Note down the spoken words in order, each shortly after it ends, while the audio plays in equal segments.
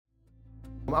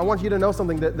I want you to know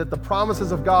something, that the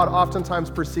promises of God oftentimes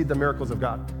precede the miracles of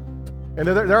God. And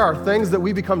there are things that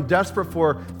we become desperate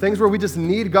for, things where we just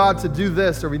need God to do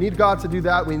this, or we need God to do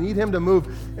that, we need Him to move.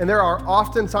 And there are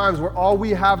often times where all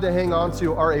we have to hang on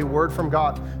to are a word from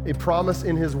God, a promise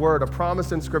in His Word, a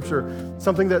promise in Scripture,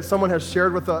 something that someone has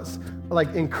shared with us, like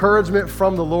encouragement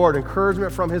from the Lord,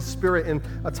 encouragement from His Spirit in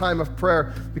a time of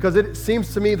prayer. Because it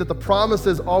seems to me that the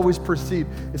promises always precede.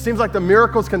 It seems like the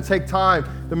miracles can take time.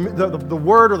 The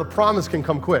word or the promise can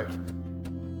come quick.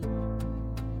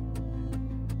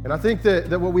 And I think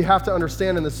that what we have to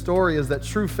understand in this story is that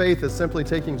true faith is simply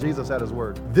taking Jesus at His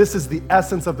word. This is the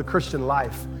essence of the Christian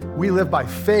life. We live by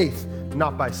faith,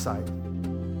 not by sight.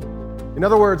 In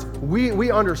other words, we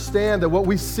understand that what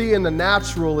we see in the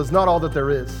natural is not all that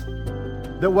there is.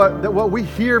 That what we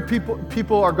hear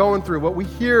people are going through, what we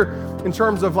hear in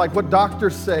terms of like what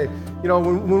doctors say,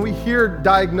 when we hear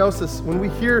diagnosis, when we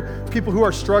hear people who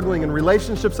are struggling and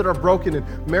relationships that are broken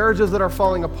and marriages that are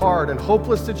falling apart and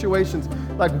hopeless situations,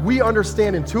 like we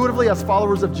understand intuitively as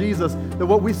followers of Jesus that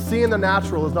what we see in the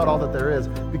natural is not all that there is,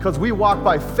 because we walk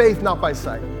by faith, not by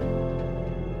sight.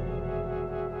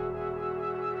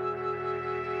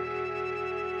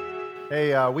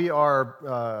 Hey, we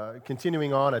are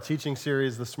continuing on a teaching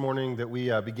series this morning that we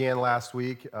began last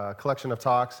week, a collection of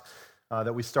talks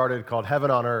that we started called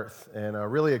Heaven on Earth, and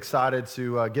really excited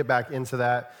to get back into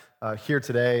that here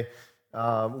today.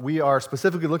 We are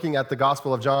specifically looking at the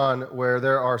Gospel of John, where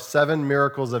there are 7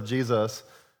 miracles of Jesus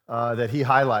that he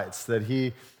highlights, that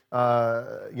he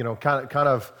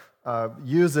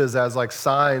uses as like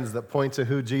signs that point to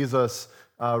who Jesus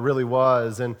really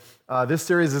was. And this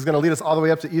series is going to lead us all the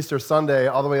way up to Easter Sunday,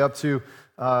 all the way up to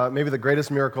maybe the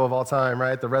greatest miracle of all time,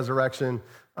 right? The resurrection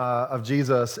of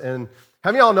Jesus. And how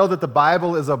many of y'all know that the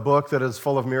Bible is a book that is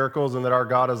full of miracles and that our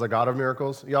God is a God of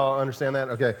miracles? Y'all understand that?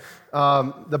 Okay.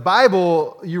 The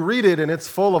Bible, you read it and it's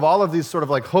full of all of these sort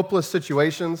of like hopeless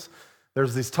situations.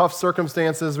 There's these tough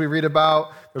circumstances we read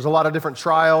about. There's a lot of different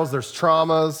trials. There's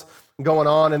traumas going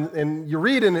on. And you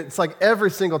read and it's like every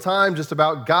single time just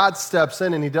about God steps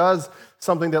in and He does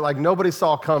something that like nobody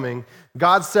saw coming.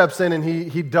 God steps in and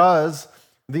He does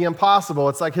the impossible.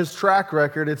 It's like His track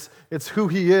record. It's who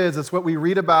He is. It's what we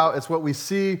read about. It's what we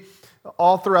see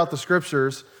all throughout the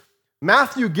Scriptures.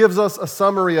 Matthew gives us a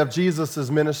summary of Jesus'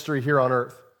 ministry here on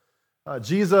earth.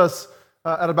 Jesus,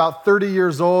 at about 30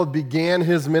 years old, began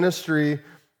His ministry,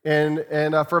 and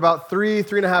for about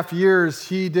 3.5 years,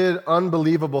 He did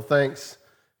unbelievable things.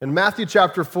 In Matthew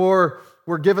chapter 4,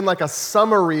 we're given like a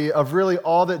summary of really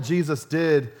all that Jesus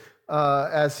did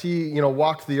as He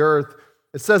walked the earth.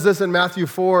 It says this in Matthew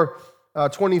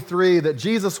 4:23, that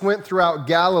Jesus went throughout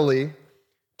Galilee,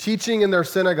 teaching in their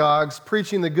synagogues,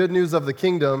 preaching the good news of the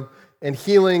kingdom, and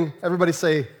healing, everybody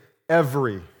say,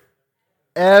 every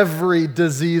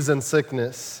disease and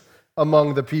sickness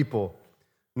among the people.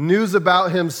 News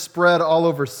about Him spread all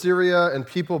over Syria, and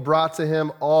people brought to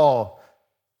Him all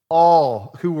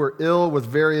who were ill with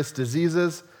various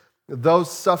diseases, those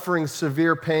suffering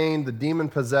severe pain, the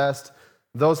demon-possessed,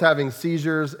 those having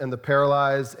seizures, and the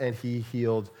paralyzed, and He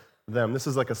healed them. This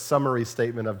is like a summary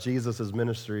statement of Jesus'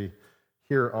 ministry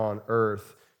here on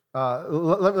earth.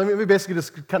 Let me basically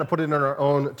just kind of put it in our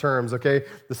own terms, okay?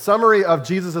 The summary of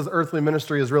Jesus' earthly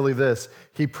ministry is really this.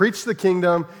 He preached the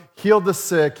kingdom, healed the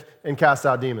sick, and cast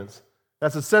out demons.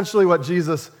 That's essentially what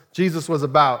Jesus was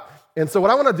about. And so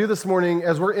what I want to do this morning,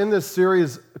 as we're in this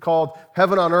series called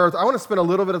Heaven on Earth, I want to spend a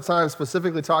little bit of time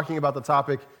specifically talking about the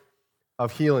topic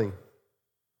of healing.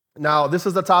 Now, this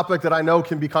is a topic that I know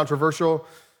can be controversial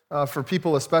for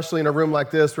people, especially in a room like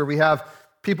this, where we have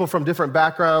people from different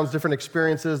backgrounds, different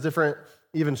experiences, different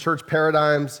even church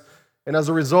paradigms. And as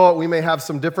a result, we may have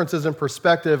some differences in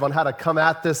perspective on how to come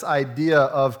at this idea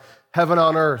of heaven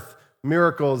on earth,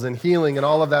 miracles and healing and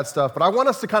all of that stuff. But I want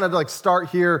us to kind of like start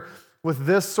here with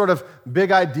this sort of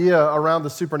big idea around the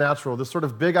supernatural, this sort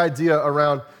of big idea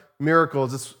around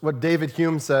miracles. It's what David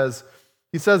Hume says.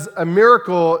 He says, a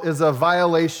miracle is a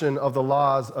violation of the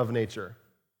laws of nature.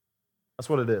 That's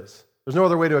what it is. There's no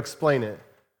other way to explain it.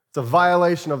 It's a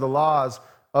violation of the laws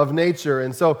of nature.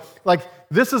 And so, like,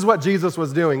 this is what Jesus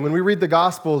was doing. When we read the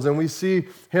Gospels and we see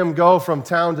Him go from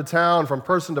town to town, from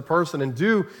person to person, and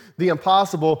do the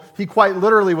impossible, He quite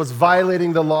literally was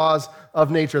violating the laws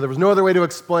of nature. There was no other way to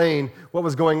explain what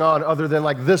was going on other than,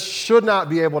 like, this should not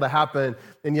be able to happen,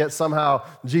 and yet somehow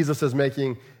Jesus is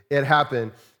making it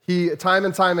happen. He, time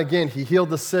and time again, He healed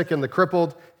the sick and the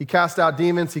crippled. He cast out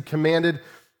demons. He commanded,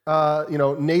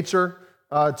 nature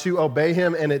to obey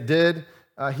Him, and it did.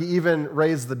 He even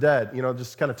raised the dead.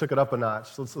 Just kind of took it up a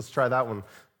notch. So let's try that one.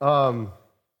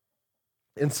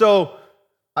 And so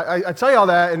I tell you all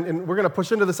that, and we're going to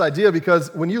push into this idea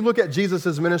because when you look at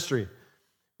Jesus' ministry,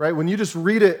 right, when you just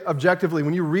read it objectively,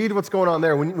 when you read what's going on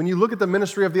there, when you look at the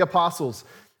ministry of the apostles,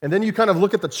 and then you kind of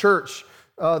look at the church,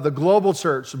 the global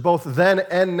church, both then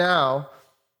and now,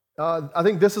 I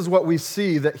think this is what we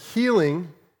see, that healing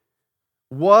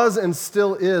was and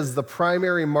still is the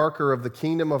primary marker of the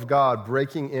kingdom of God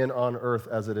breaking in on earth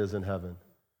as it is in heaven.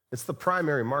 It's the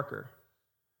primary marker.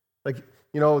 Like,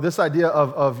 this idea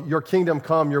of your kingdom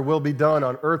come, your will be done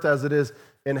on earth as it is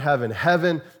in heaven.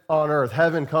 Heaven on earth,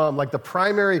 heaven come. Like the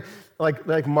primary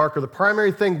like marker, the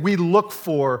primary thing we look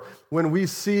for when we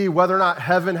see whether or not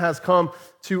heaven has come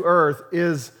to earth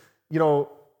is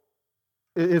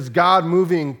God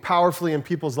moving powerfully in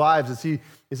people's lives?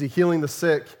 Is he healing the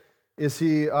sick? Is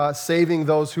he saving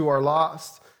those who are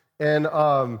lost? And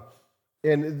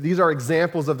these are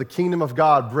examples of the kingdom of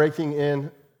God breaking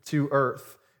into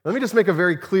earth. Let me just make a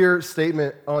very clear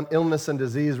statement on illness and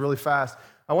disease really fast.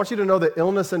 I want you to know that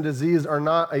illness and disease are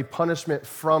not a punishment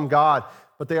from God,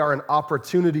 but they are an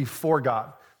opportunity for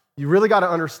God. You really got to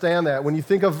understand that. When you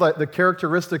think of the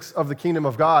characteristics of the kingdom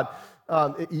of God,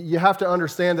 you have to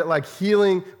understand that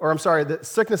that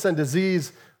sickness and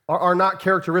disease are not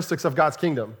characteristics of God's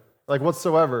kingdom, like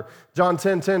whatsoever. John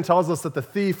 10:10 tells us that the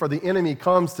thief or the enemy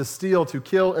comes to steal, to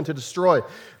kill, and to destroy.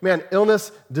 Man,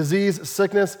 illness, disease,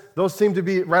 sickness, those seem to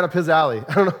be right up his alley.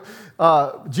 I don't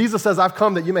know. Jesus says, I've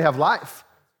come that you may have life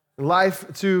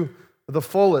to the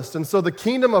fullest. And so the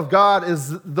kingdom of God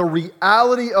is the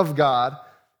reality of God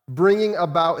bringing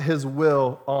about his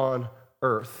will on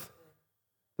earth.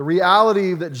 The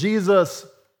reality that Jesus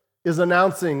is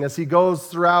announcing as he goes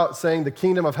throughout saying the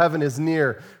kingdom of heaven is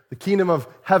near, the kingdom of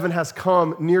heaven has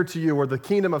come near to you, or the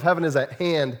kingdom of heaven is at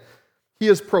hand. He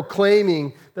is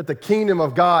proclaiming that the kingdom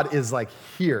of God is like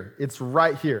here. It's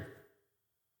right here.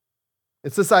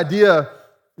 It's this idea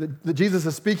that Jesus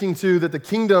is speaking to, that the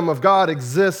kingdom of God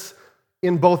exists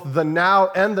in both the now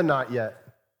and the not yet.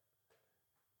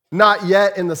 Not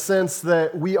yet in the sense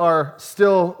that we are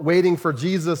still waiting for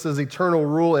Jesus' eternal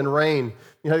rule and reign.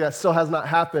 That still has not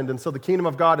happened. And so the kingdom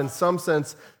of God in some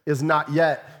sense is not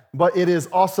yet. But it is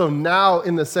also now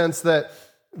in the sense that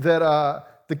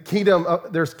the kingdom,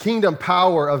 there's kingdom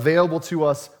power available to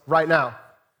us right now.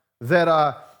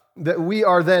 That we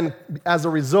are then, as a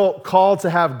result, called to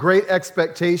have great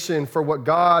expectation for what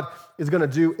God is going to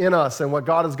do in us and what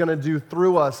God is going to do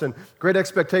through us, and great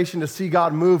expectation to see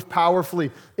God move powerfully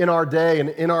in our day and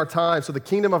in our time. So the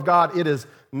kingdom of God, it is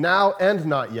now and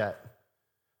not yet.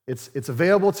 It's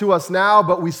available to us now,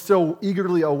 but we still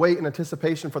eagerly await in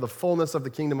anticipation for the fullness of the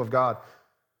kingdom of God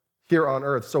here on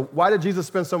earth. So why did Jesus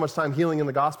spend so much time healing in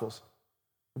the Gospels?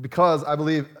 Because I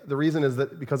believe the reason is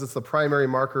that because it's the primary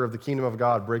marker of the kingdom of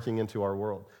God breaking into our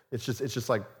world. It's just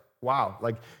like, wow,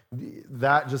 like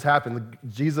that just happened.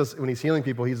 Jesus, when he's healing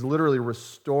people, he's literally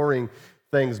restoring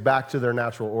things back to their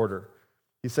natural order.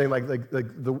 He's saying like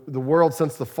the world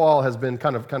since the fall has been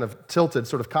kind of tilted,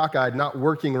 sort of cockeyed, not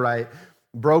working right,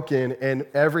 broken, and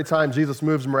every time Jesus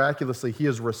moves miraculously, he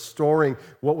is restoring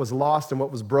what was lost and what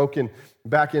was broken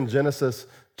back in Genesis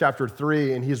chapter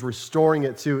 3, and he's restoring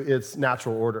it to its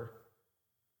natural order.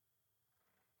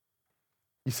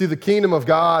 You see, the kingdom of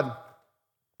God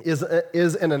is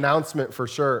an announcement for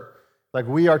sure. Like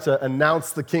we are to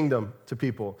announce the kingdom to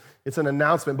people. It's an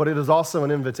announcement, but it is also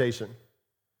an invitation.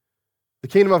 The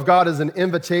kingdom of God is an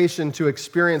invitation to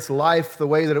experience life the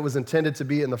way that it was intended to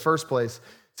be in the first place.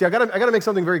 See, I gotta make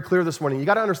something very clear this morning. You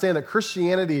gotta understand that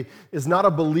Christianity is not a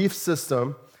belief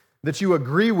system that you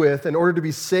agree with in order to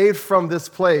be saved from this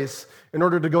place, in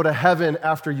order to go to heaven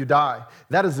after you die.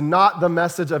 That is not the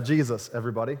message of Jesus,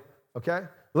 everybody, okay?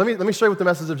 Let me show you what the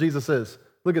message of Jesus is.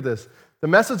 Look at this. The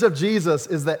message of Jesus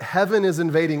is that heaven is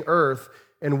invading earth,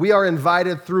 and we are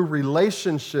invited through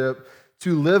relationship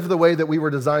to live the way that we were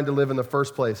designed to live in the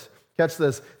first place. Catch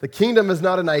this. The kingdom is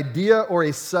not an idea or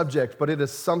a subject, but it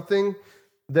is something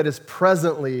that is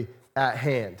presently at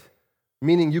hand,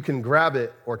 meaning you can grab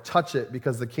it or touch it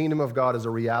because the kingdom of God is a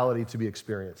reality to be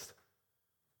experienced.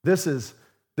 This is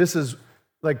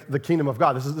like the kingdom of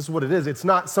God. This is what it is. It's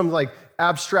not some like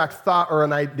abstract thought or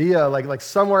an idea, like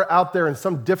somewhere out there in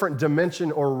some different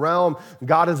dimension or realm,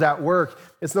 God is at work.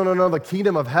 It's no. The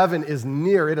kingdom of heaven is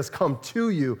near. It has come to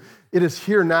you. It is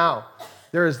here now.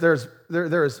 There is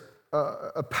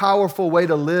a powerful way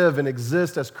to live and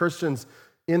exist as Christians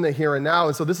in the here and now.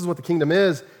 And so this is what the kingdom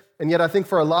is. And yet I think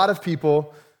for a lot of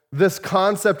people, this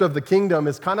concept of the kingdom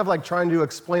is kind of like trying to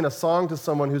explain a song to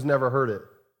someone who's never heard it.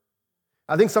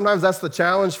 I think sometimes that's the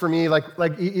challenge for me,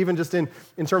 even just in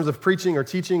terms of preaching or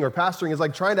teaching or pastoring, is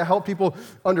like trying to help people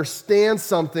understand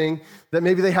something that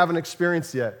maybe they haven't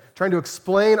experienced yet, trying to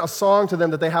explain a song to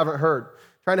them that they haven't heard,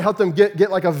 trying to help them get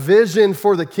like a vision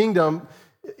for the kingdom,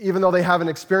 even though they haven't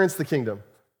experienced the kingdom.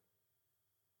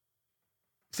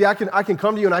 See, I can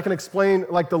come to you and I can explain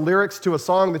like the lyrics to a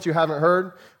song that you haven't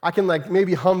heard. I can like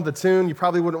maybe hum the tune. You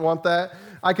probably wouldn't want that.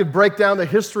 I could break down the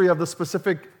history of the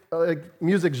specific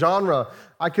music genre.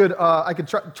 I could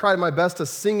try my best to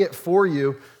sing it for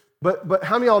you. But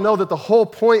how many of y'all know that the whole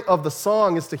point of the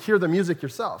song is to hear the music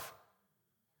yourself?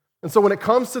 And so when it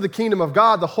comes to the kingdom of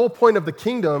God, the whole point of the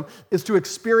kingdom is to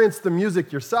experience the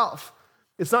music yourself.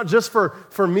 It's not just for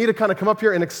me to kind of come up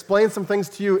here and explain some things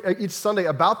to you each Sunday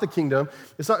about the kingdom.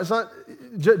 It's not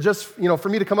just for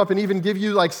me to come up and even give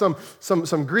you like some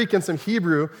Greek and some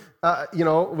Hebrew,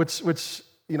 which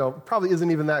probably isn't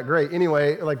even that great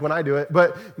anyway, like when I do it.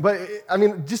 But I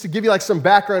mean, just to give you like some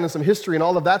background and some history and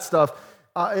all of that stuff,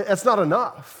 it's not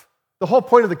enough. The whole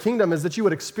point of the kingdom is that you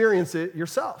would experience it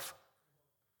yourself.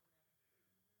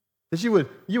 That you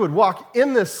would walk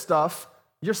in this stuff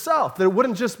yourself. That it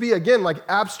wouldn't just be, again, like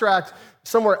abstract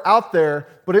somewhere out there,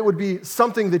 but it would be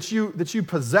something that you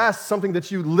possess, something that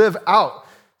you live out,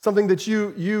 something that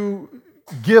you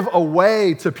give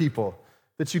away to people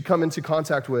that you come into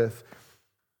contact with.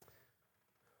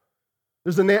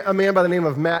 There's a man by the name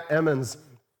of Matt Emmons,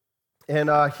 and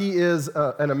he is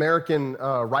an American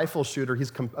rifle shooter.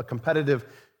 He's a competitive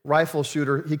rifle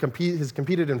shooter. He's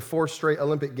competed in 4 straight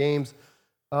Olympic Games.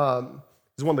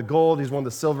 He's won the gold, he's won the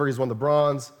silver, he's won the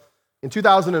bronze. In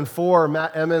 2004,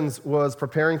 Matt Emmons was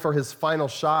preparing for his final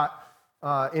shot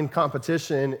in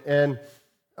competition, and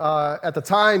at the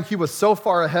time, he was so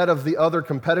far ahead of the other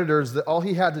competitors that all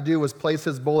he had to do was place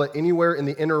his bullet anywhere in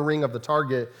the inner ring of the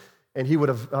target, and he would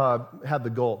have had the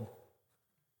gold.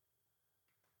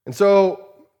 And so,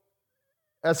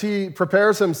 as he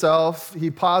prepares himself,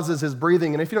 he pauses his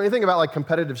breathing. And if you know anything about like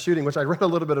competitive shooting, which I read a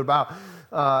little bit about,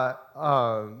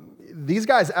 these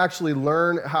guys actually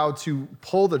learn how to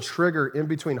pull the trigger in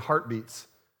between heartbeats.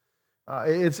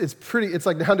 It's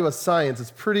like down to a science.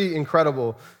 It's pretty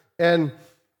incredible. And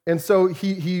so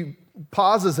he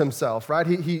pauses himself, right?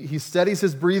 He steadies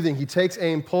his breathing. He takes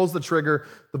aim, pulls the trigger.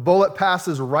 The bullet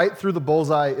passes right through the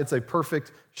bullseye. It's a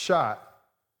perfect shot.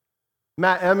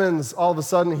 Matt Emmons, all of a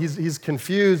sudden, he's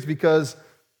confused because,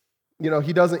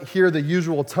 he doesn't hear the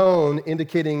usual tone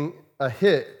indicating a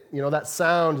hit. That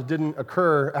sound didn't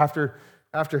occur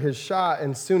after his shot,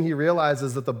 and soon he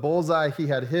realizes that the bullseye he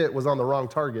had hit was on the wrong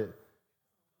target.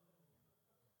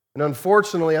 And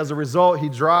unfortunately, as a result, he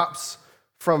drops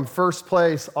from first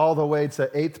place all the way to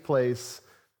 8th place,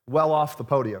 well off the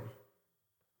podium.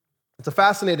 It's a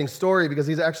fascinating story because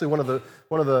he's actually one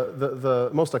of the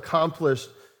most accomplished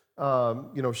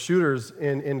shooters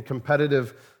in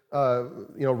competitive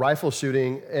rifle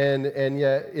shooting, and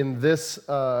yet in this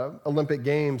Olympic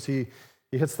Games, he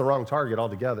hits the wrong target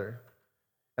altogether.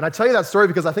 And I tell you that story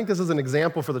because I think this is an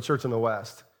example for the church in the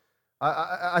West.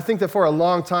 I think that for a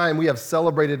long time, we have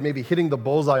celebrated maybe hitting the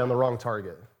bullseye on the wrong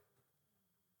target.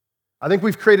 I think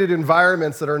we've created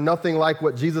environments that are nothing like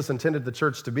what Jesus intended the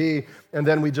church to be, and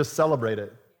then we just celebrate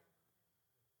it.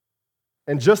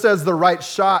 And just as the right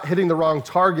shot hitting the wrong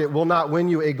target will not win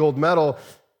you a gold medal,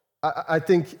 I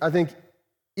think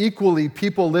equally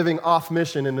people living off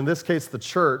mission, and in this case the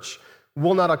church,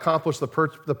 will not accomplish the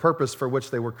purpose for which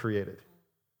they were created.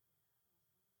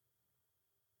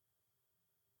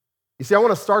 You see, I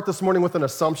want to start this morning with an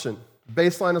assumption,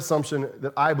 baseline assumption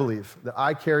that I believe, that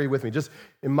I carry with me. Just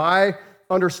in my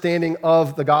understanding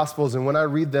of the Gospels and when I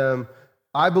read them,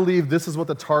 I believe this is what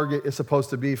the target is supposed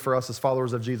to be for us as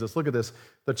followers of Jesus. Look at this.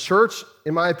 The church,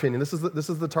 in my opinion, this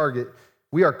is the target.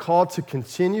 We are called to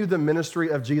continue the ministry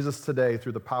of Jesus today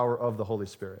through the power of the Holy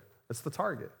Spirit. That's the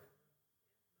target.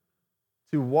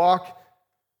 To walk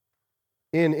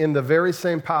in the very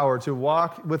same power, to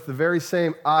walk with the very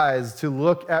same eyes, to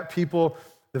look at people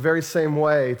the very same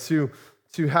way, to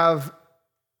have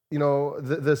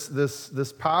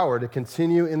this power to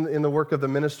continue in the work of the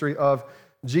ministry of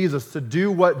Jesus, to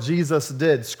do what Jesus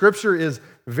did. Scripture is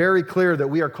very clear that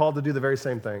we are called to do the very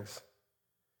same things.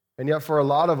 And yet for a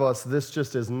lot of us, this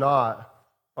just is not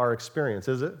our experience,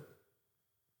 is it?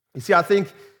 You see, I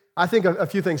think a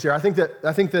few things here. I think that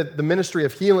the ministry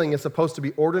of healing is supposed to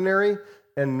be ordinary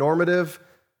and normative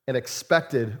and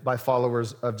expected by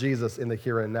followers of Jesus in the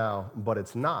here and now, but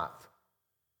it's not.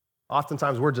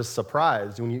 Oftentimes we're just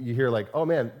surprised when you hear like, oh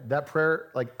man, that prayer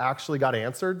like actually got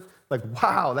answered. Like,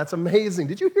 wow, that's amazing.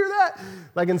 Did you hear that?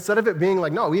 Like, instead of it being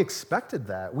like, no, we expected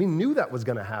that. We knew that was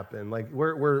going to happen. Like,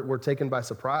 we're taken by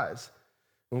surprise.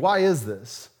 And why is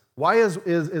this? Why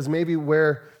is maybe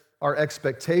where our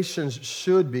expectations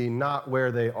should be, not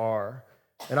where they are?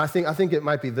 And I think it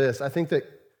might be this. I think that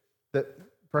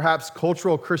perhaps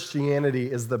cultural Christianity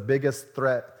is the biggest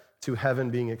threat to heaven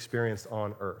being experienced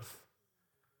on earth.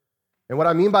 And what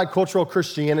I mean by cultural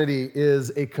Christianity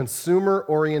is a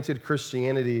consumer-oriented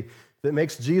Christianity that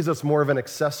makes Jesus more of an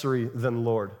accessory than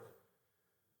Lord.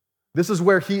 This is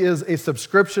where he is a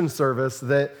subscription service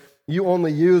that you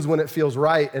only use when it feels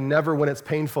right and never when it's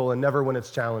painful and never when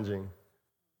it's challenging.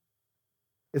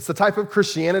 It's the type of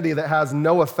Christianity that has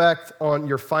no effect on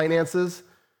your finances.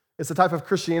 It's the type of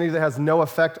Christianity that has no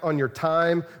effect on your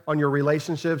time, on your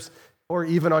relationships, or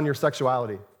even on your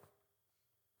sexuality.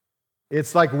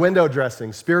 It's like window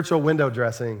dressing, spiritual window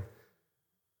dressing.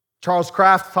 Charles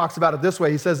Kraft talks about it this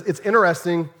way. He says, it's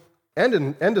interesting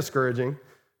and discouraging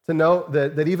to note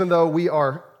that even though we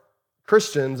are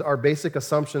Christians, our basic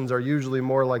assumptions are usually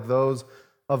more like those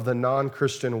of the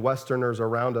non-Christian Westerners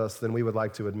around us than we would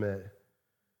like to admit.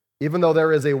 Even though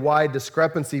there is a wide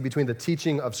discrepancy between the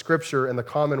teaching of Scripture and the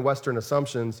common Western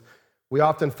assumptions, we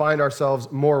often find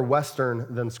ourselves more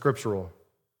Western than scriptural.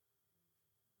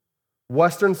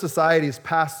 Western societies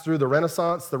passed through the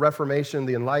Renaissance, the Reformation,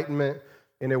 the Enlightenment,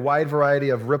 and a wide variety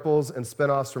of ripples and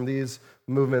spinoffs from these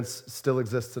movements still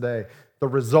exist today. The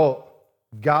result,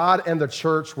 God and the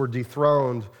church were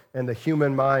dethroned, and the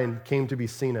human mind came to be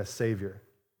seen as Savior.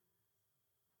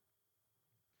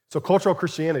 So cultural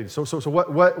Christianity, so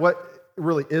what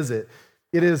really is it?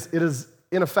 It is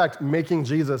in effect making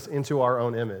Jesus into our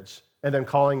own image and then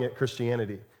calling it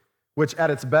Christianity, which at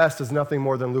its best is nothing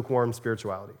more than lukewarm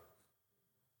spirituality.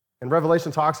 And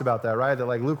Revelation talks about that, right? That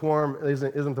like lukewarm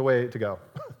isn't the way to go,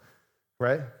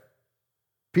 right?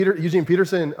 Eugene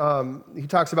Peterson, he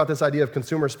talks about this idea of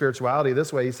consumer spirituality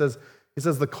this way. He says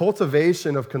the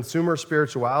cultivation of consumer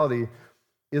spirituality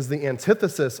is the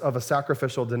antithesis of a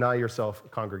sacrificial deny yourself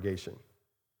congregation.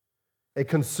 A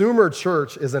consumer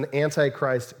church is an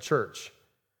antichrist church.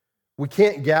 We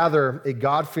can't gather a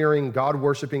God-fearing,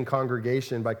 God-worshiping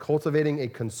congregation by cultivating a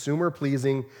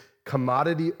consumer-pleasing,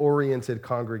 commodity-oriented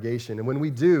congregation. And when we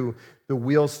do, the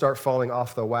wheels start falling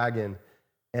off the wagon,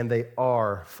 and they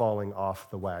are falling off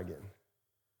the wagon.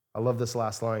 I love this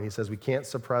last line. He says, we can't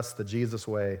suppress the Jesus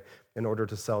way in order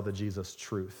to sell the Jesus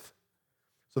truth.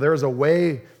 So there is a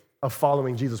way of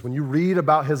following Jesus. When you read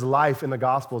about his life in the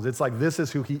Gospels, it's like this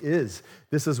is who he is.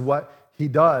 This is what he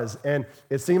does. And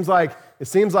it seems like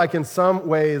in some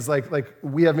ways, like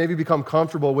we have maybe become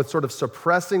comfortable with sort of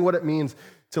suppressing what it means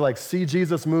to like see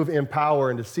Jesus move in power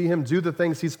and to see him do the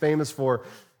things he's famous for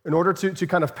in order to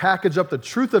kind of package up the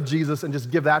truth of Jesus and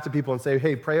just give that to people and say,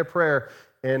 hey, pray a prayer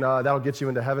and that'll get you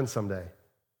into heaven someday.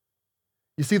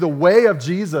 You see, the way of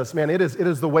Jesus, man, it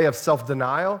is the way of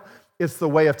self-denial. It's the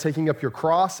way of taking up your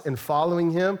cross and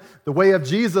following him. The way of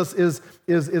Jesus is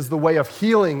the way of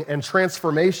healing and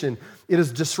transformation. It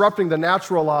is disrupting the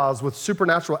natural laws with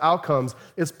supernatural outcomes.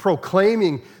 It's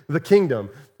proclaiming the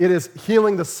kingdom. It is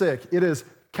healing the sick. It is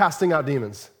casting out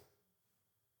demons.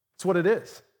 That's what it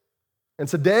is. And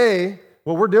today,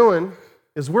 what we're doing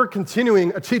is we're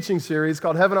continuing a teaching series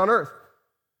called Heaven on Earth.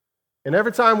 And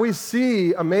every time we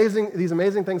see these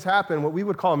amazing things happen, what we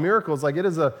would call miracles, like it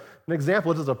is an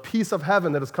example, it is a piece of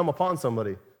heaven that has come upon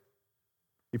somebody.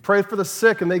 You pray for the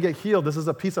sick and they get healed. This is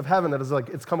a piece of heaven that is like,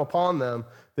 it's come upon them.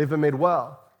 They've been made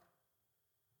well.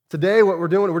 Today, what we're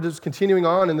doing, we're just continuing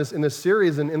on in this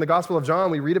series. And in the Gospel of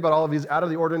John, we read about all of these out of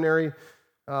the ordinary,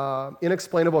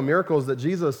 inexplainable miracles that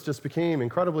Jesus just became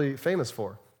incredibly famous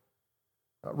for.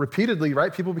 Repeatedly,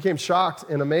 right? People became shocked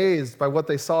and amazed by what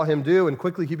they saw him do, and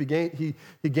quickly he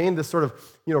gained this sort of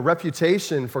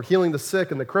reputation for healing the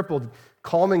sick and the crippled,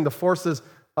 calming the forces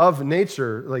of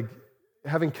nature, like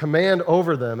having command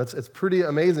over them. It's pretty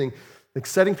amazing, like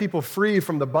setting people free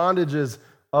from the bondages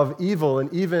of evil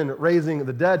and even raising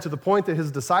the dead, to the point that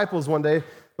his disciples one day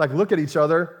like look at each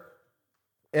other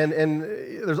and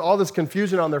there's all this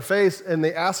confusion on their face, and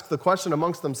they ask the question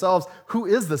amongst themselves, who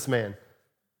is this man?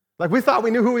 Like, we thought we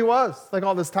knew who he was, like,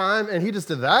 all this time, and he just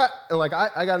did that? And, like,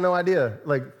 I got no idea.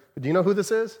 Like, do you know who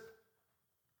this is?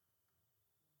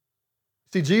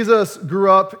 See, Jesus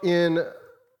grew up in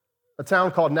a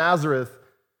town called Nazareth.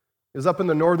 It was up in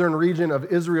the northern region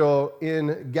of Israel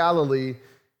in Galilee,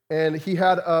 and he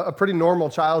had a pretty normal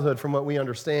childhood from what we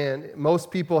understand.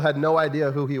 Most people had no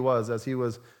idea who he was as he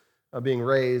was being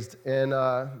raised. And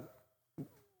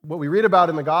what we read about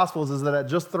in the Gospels is that at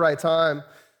just the right time,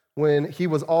 when he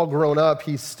was all grown up,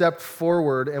 he stepped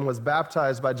forward and was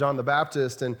baptized by John the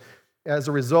Baptist. And as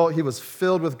a result, he was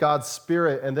filled with God's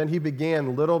Spirit. And then he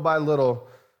began little by little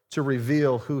to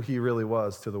reveal who he really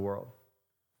was to the world.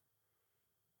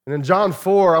 And in John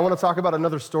 4, I want to talk about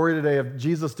another story today of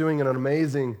Jesus doing an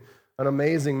amazing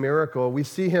miracle. We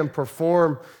see him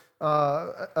perform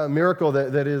a miracle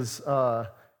that is, kind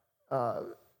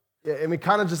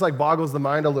of just like boggles the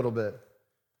mind a little bit.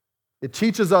 It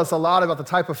teaches us a lot about the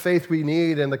type of faith we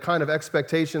need and the kind of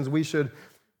expectations we should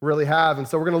really have. And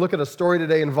so we're going to look at a story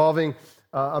today involving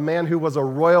a man who was a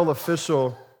royal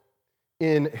official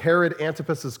in Herod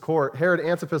Antipas's court. Herod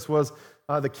Antipas was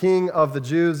the king of the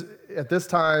Jews at this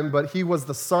time, but he was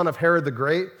the son of Herod the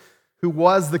Great, who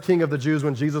was the king of the Jews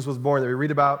when Jesus was born, that we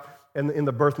read about in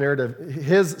the birth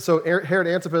narrative. So Herod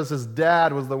Antipas, his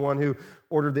dad, was the one who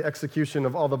ordered the execution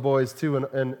of all the boys 2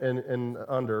 and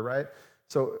under, right?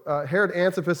 So Herod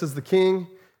Antipas is the king,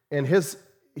 and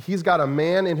he's got a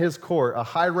man in his court, a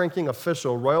high-ranking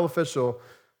official, royal official,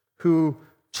 who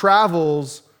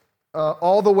travels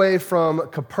all the way from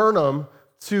Capernaum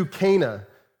to Cana,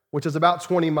 which is about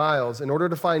 20 miles, in order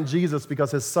to find Jesus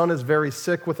because his son is very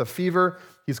sick with a fever,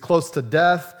 he's close to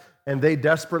death, and they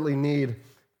desperately need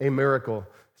a miracle.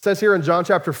 It says here in John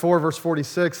chapter 4, verse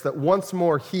 46, that once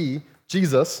more he,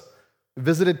 Jesus,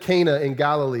 visited Cana in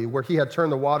Galilee, where he had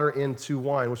turned the water into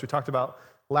wine, which we talked about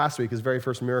last week, his very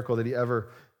first miracle that he ever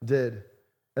did.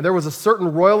 And there was a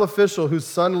certain royal official whose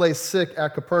son lay sick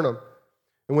at Capernaum.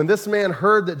 And when this man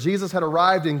heard that Jesus had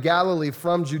arrived in Galilee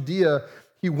from Judea,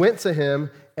 he went to him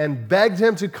and begged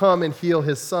him to come and heal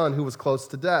his son, who was close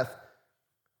to death.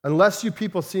 Unless you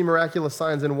people see miraculous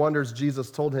signs and wonders,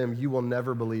 Jesus told him, you will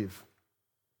never believe.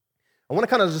 I want to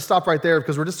kind of just stop right there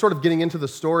because we're just sort of getting into the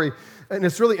story. And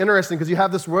it's really interesting because you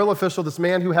have this royal official, this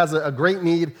man who has a great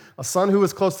need, a son who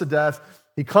is close to death.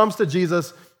 He comes to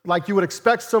Jesus like you would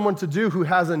expect someone to do who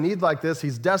has a need like this.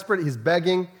 He's desperate, he's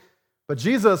begging. But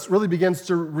Jesus really begins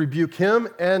to rebuke him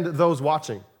and those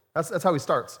watching. That's how he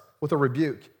starts, with a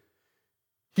rebuke.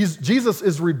 Jesus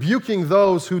is rebuking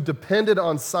those who depended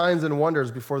on signs and wonders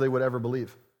before they would ever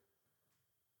believe.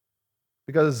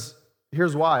 Because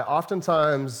here's why.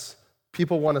 Oftentimes,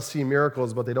 people want to see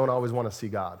miracles, but they don't always want to see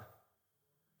God.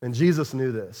 And Jesus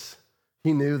knew this.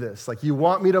 He knew this. Like, you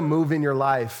want me to move in your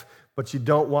life, but you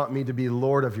don't want me to be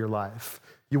Lord of your life.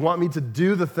 You want me to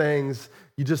do the things,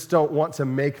 you just don't want to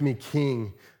make me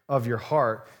king of your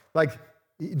heart. Like,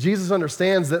 Jesus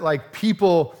understands that, like,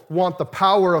 people want the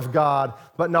power of God,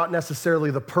 but not necessarily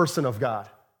the person of God.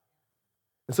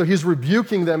 And so he's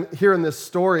rebuking them here in this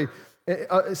story,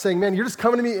 saying, man, you're just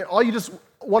coming to me, all you just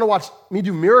want to watch me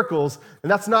do miracles,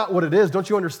 and that's not what it is. Don't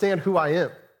you understand who I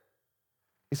am?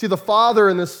 You see, the father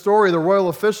in this story, the royal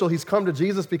official, he's come to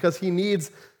Jesus because he needs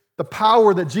the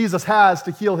power that Jesus has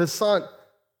to heal his son.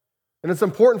 And it's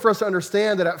important for us to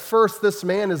understand that at first, this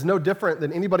man is no different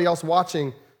than anybody else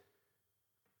watching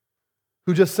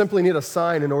who just simply need a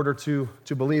sign in order to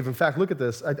believe. In fact, look at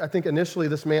this. I think initially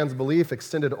this man's belief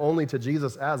extended only to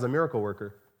Jesus as a miracle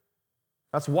worker.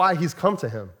 That's why he's come to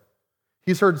him.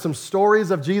 He's heard some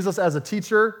stories of Jesus as a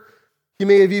teacher. He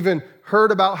may have even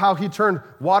heard about how he turned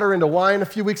water into wine a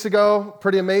few weeks ago.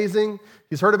 Pretty amazing.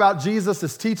 He's heard about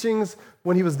Jesus' teachings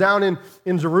when he was down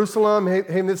in Jerusalem. Hey,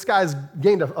 this guy's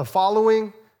gained a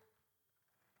following.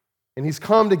 And he's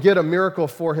come to get a miracle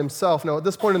for himself. Now, at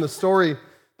this point in the story,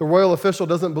 the royal official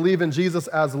doesn't believe in Jesus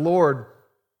as Lord.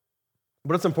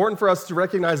 But it's important for us to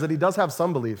recognize that he does have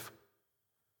some belief.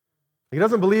 He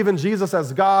doesn't believe in Jesus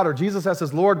as God or Jesus as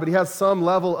his Lord, but he has some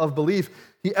level of belief.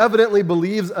 He evidently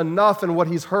believes enough in what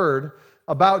he's heard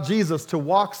about Jesus to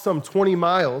walk some 20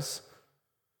 miles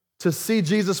to see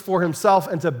Jesus for himself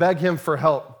and to beg him for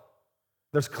help.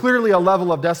 There's clearly a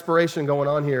level of desperation going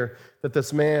on here that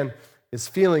this man is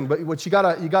feeling. But what you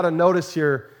gotta notice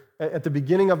here at the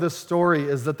beginning of this story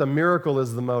is that the miracle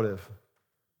is the motive.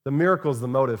 The miracle is the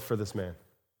motive for this man.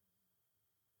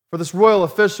 For this royal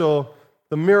official,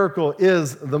 the miracle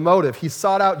is the motive. He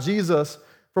sought out Jesus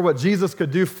for what Jesus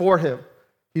could do for him.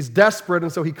 He's desperate,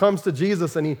 and so he comes to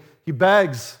Jesus and he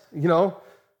begs, you know.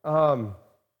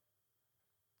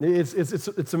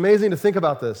 It's amazing to think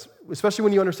about this, especially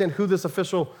when you understand who this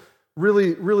official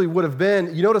really would have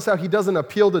been. You notice how he doesn't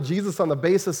appeal to Jesus on the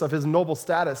basis of his noble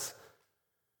status,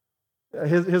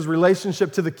 his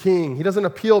relationship to the king. He doesn't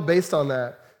appeal based on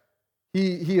that.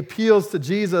 He appeals to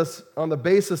Jesus on the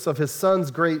basis of his son's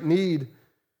great need.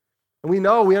 And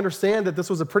we understand that this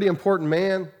was a pretty important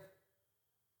man,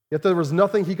 yet there was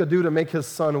nothing he could do to make his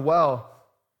son well.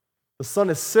 The son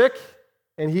is sick,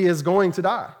 and he is going to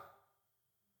die.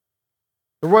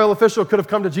 The royal official could have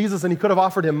come to Jesus, and he could have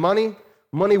offered him money.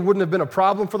 Money wouldn't have been a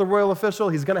problem for the royal official.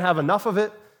 He's going to have enough of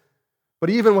it.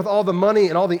 But even with all the money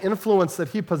and all the influence that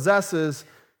he possesses,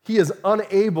 he is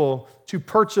unable to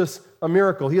purchase a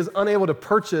miracle. He is unable to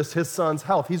purchase his son's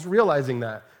health. He's realizing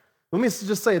that. Let me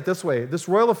just say it this way. This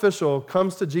royal official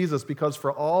comes to Jesus because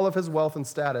for all of his wealth and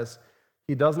status,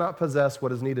 he does not possess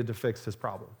what is needed to fix his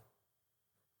problem.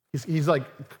 He's like,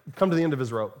 come to the end of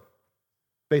his rope,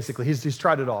 basically. He's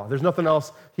tried it all. There's nothing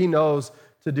else he knows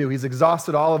to do. He's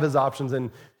exhausted all of his options,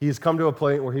 and he's come to a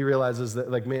point where he realizes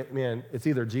that, like, man, it's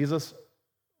either Jesus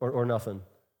or nothing.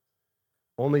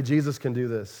 Only Jesus can do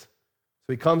this.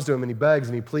 So he comes to him and he begs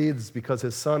and he pleads because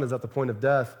his son is at the point of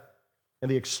death.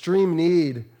 And the extreme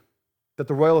need that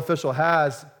the royal official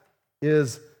has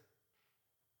is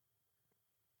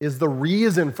the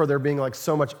reason for there being like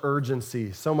so much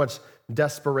urgency, so much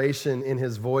desperation in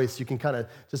his voice. You can kind of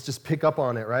just pick up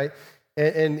on it, right?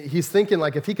 And he's thinking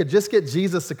like if he could just get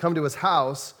Jesus to come to his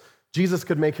house, Jesus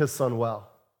could make his son well.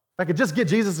 If I could just get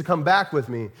Jesus to come back with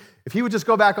me, if he would just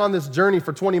go back on this journey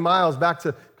for 20 miles back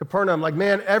to Capernaum, like,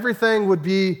 man, everything would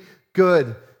be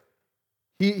good.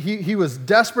 He was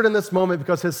desperate in this moment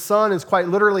because his son is quite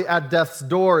literally at death's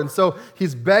door. And so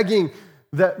he's begging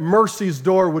that mercy's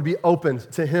door would be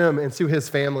opened to him and to his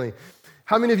family.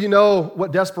 How many of you know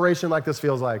what desperation like this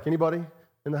feels like? Anybody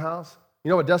in the house? You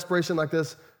know what desperation like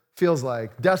this feels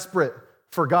like? Desperate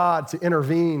for God to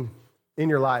intervene in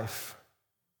your life.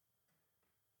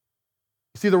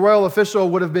 You see, the royal official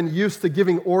would have been used to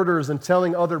giving orders and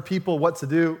telling other people what to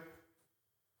do.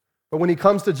 But when he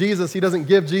comes to Jesus, he doesn't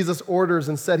give Jesus orders.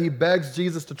 Instead, he begs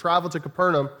Jesus to travel to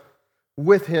Capernaum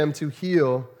with him to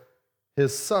heal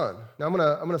his son. Now, I'm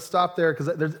gonna stop there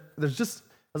because there's just,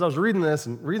 as I was reading this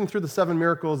and reading through the 7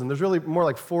 miracles, and there's really more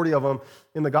like 40 of them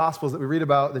in the Gospels that we read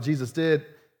about that Jesus did,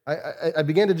 I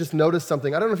began to just notice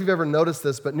something. I don't know if you've ever noticed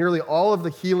this, but nearly all of the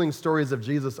healing stories of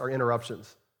Jesus are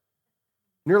interruptions.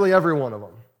 Nearly every one of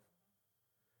them.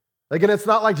 Like, and it's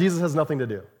not like Jesus has nothing to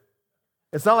do.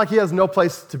 It's not like he has no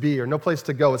place to be or no place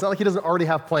to go. It's not like he doesn't already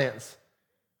have plans.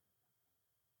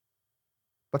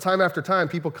 But time after time,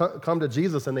 people come to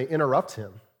Jesus and they interrupt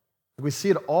him. We see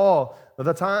it all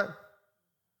the time.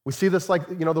 We see this like,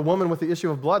 the woman with the issue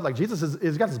of blood. Like Jesus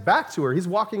has got his back to her. He's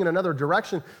walking in another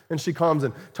direction and she comes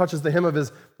and touches the hem of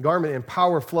his garment and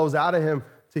power flows out of him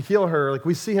to heal her. Like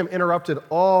we see him interrupted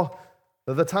all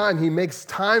the time. He makes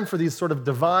time for these sort of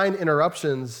divine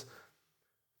interruptions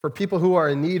for people who are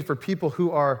in need, for people who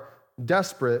are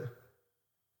desperate.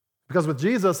 Because with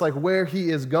Jesus, like where he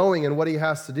is going and what he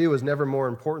has to do is never more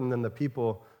important than the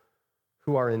people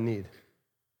who are in need.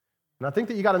 And I think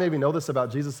that you got to maybe know this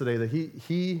about Jesus today, that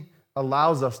he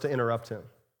allows us to interrupt him.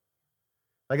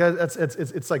 Like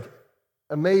it's like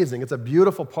amazing. It's a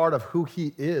beautiful part of who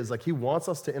he is. Like he wants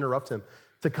us to interrupt him,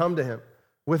 to come to him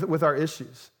with our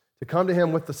issues, to come to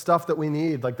him with the stuff that we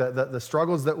need, like the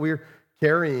struggles that we're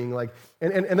carrying, like,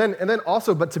 and then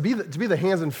also, but to be the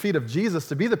hands and feet of Jesus,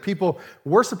 to be the people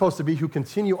we're supposed to be who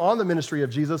continue on the ministry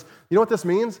of Jesus. You know what this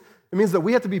means? It means that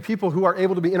we have to be people who are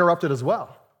able to be interrupted as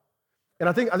well. And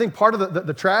I think part of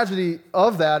the tragedy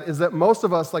of that is that most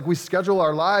of us, like, we schedule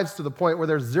our lives to the point where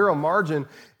there's zero margin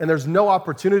and there's no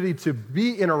opportunity to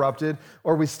be interrupted,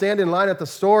 or we stand in line at the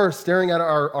store staring at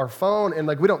our phone and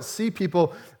like we don't see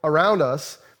people around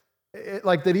us.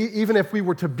 Like that even if we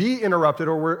were to be interrupted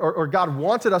or God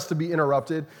wanted us to be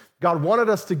interrupted, God wanted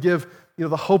us to give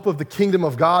the hope of the kingdom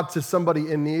of God to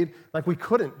somebody in need, like we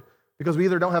couldn't because we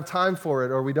either don't have time for it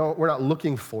or we're not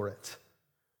looking for it.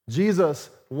 Jesus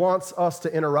wants us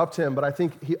to interrupt him, but I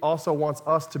think he also wants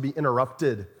us to be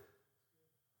interrupted.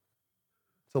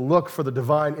 To look for the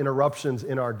divine interruptions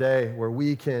in our day where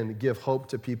we can give hope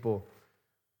to people.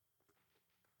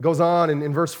 It goes on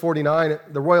in verse 49,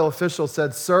 the royal official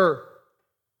said, "Sir,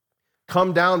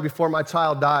 come down before my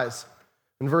child dies."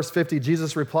 In verse 50,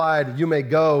 Jesus replied, "You may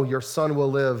go, your son will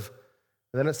live."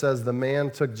 And then it says, the man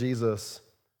took Jesus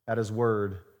at his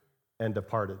word and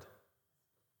departed.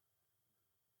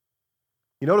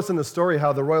 You notice in the story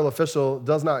how the royal official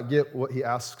does not get what he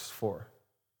asks for.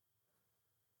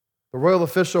 The royal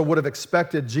official would have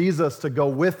expected Jesus to go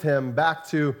with him back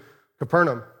to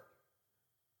Capernaum.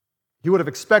 He would have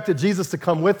expected Jesus to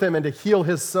come with him and to heal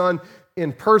his son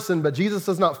in person, but Jesus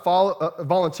does not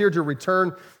volunteer to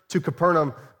return to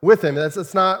Capernaum with him.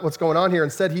 That's not what's going on here.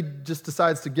 Instead, he just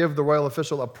decides to give the royal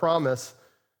official a promise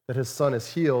that his son is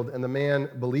healed, and the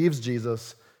man believes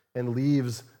Jesus and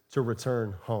leaves to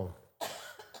return home.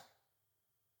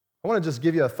 I want to just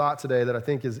give you a thought today that I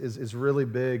think is really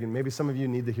big, and maybe some of you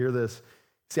need to hear this.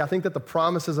 See, I think that the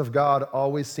promises of God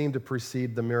always seem to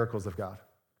precede the miracles of God.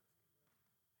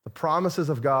 The promises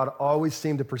of God always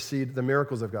seem to precede the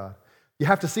miracles of God. You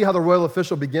have to see how the royal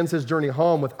official begins his journey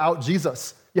home without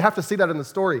Jesus. You have to see that in the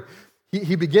story.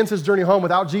 He begins his journey home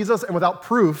without Jesus and without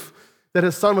proof that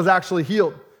his son was actually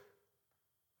healed.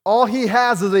 All he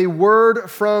has is a word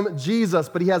from Jesus,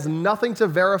 but he has nothing to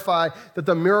verify that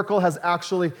the miracle has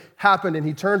actually happened. And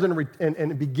he turns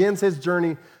and begins his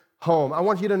journey home. I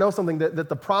want you to know something, that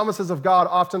the promises of God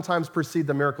oftentimes precede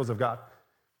the miracles of God.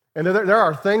 And there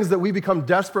are things that we become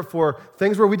desperate for,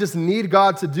 things where we just need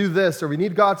God to do this, or we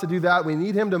need God to do that, we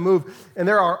need him to move. And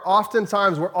there are often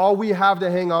times where all we have to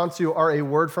hang on to are a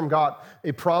word from God,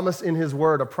 a promise in his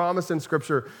word, a promise in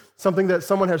Scripture, something that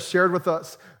someone has shared with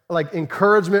us, like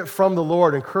encouragement from the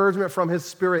Lord, encouragement from his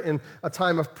Spirit in a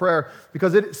time of prayer.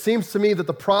 Because it seems to me that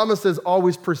the promises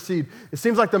always precede. It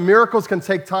seems like the miracles can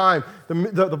take time.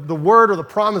 The word or the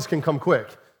promise can come quick.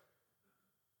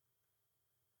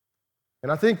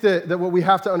 And I think that what we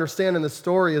have to understand in this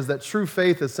story is that true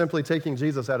faith is simply taking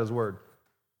Jesus at his word.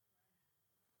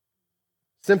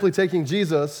 Simply taking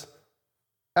Jesus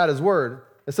at his word.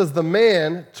 It says the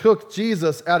man took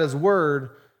Jesus at his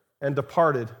word and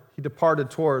departed. He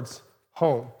departed towards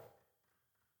home.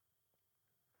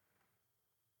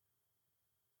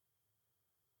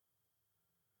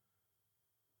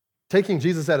 Taking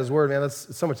Jesus at his word, man,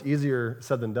 that's so much easier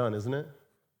said than done, isn't it?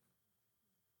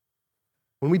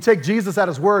 When we take Jesus at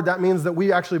his word, that means that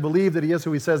we actually believe that he is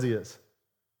who he says he is.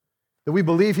 That we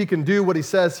believe he can do what he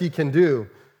says he can do.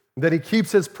 That he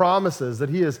keeps his promises, that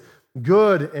he is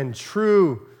good and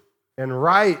true and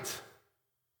right.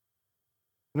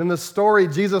 And in this story,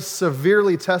 Jesus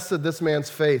severely tested this man's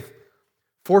faith,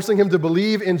 forcing him to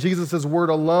believe in Jesus'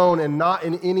 word alone and not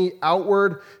in any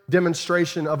outward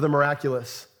demonstration of the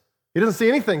miraculous. He doesn't see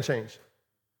anything change.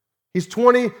 He's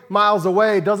 20 miles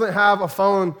away, doesn't have a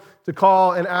phone to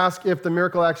call and ask if the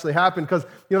miracle actually happened, because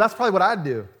that's probably what I'd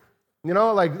do.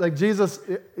 Like Jesus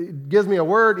gives me a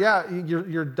word, yeah,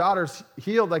 your daughter's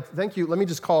healed, like thank you, let me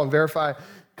just call and verify,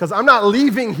 because I'm not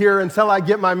leaving here until I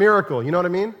get my miracle, you know what I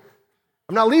mean?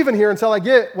 I'm not leaving here until I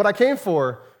get what I came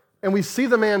for. And we see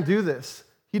the man do this.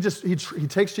 He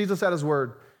takes Jesus at his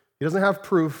word. He doesn't have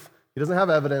proof, he doesn't have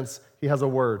evidence, he has a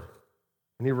word.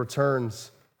 And he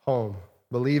returns home,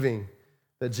 believing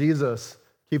that Jesus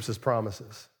keeps his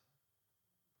promises.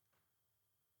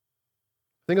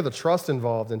 Think of the trust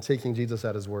involved in taking Jesus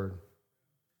at his word.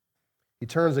 He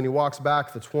turns and he walks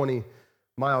back the 20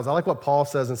 miles. I like what Paul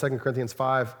says in 2 Corinthians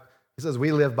 5. He says,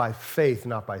 we live by faith,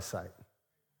 not by sight.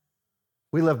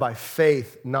 We live by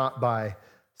faith, not by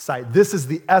sight. This is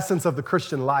the essence of the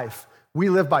Christian life. We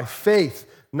live by faith,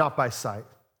 not by sight.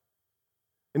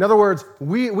 In other words,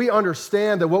 we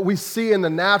understand that what we see in the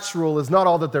natural is not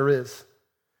all that there is.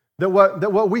 That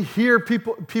what we hear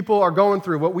people are going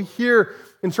through, what we hear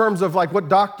in terms of like what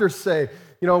doctors say,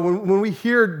 when we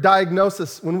hear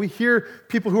diagnosis, when we hear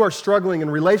people who are struggling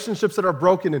and relationships that are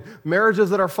broken and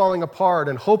marriages that are falling apart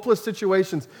and hopeless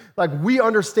situations, like we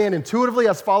understand intuitively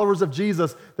as followers of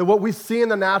Jesus that what we see in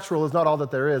the natural is not all that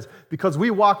there is, because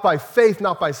we walk by faith,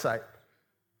 not by sight.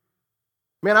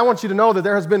 Man, I want you to know that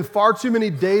there has been far too many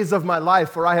days of my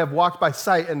life where I have walked by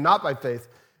sight and not by faith.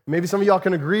 Maybe some of y'all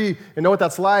can agree and know what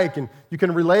that's like, and you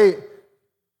can relate.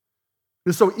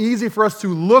 It's so easy for us to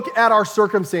look at our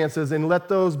circumstances and let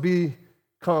those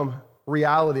become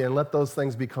reality and let those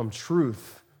things become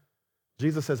truth.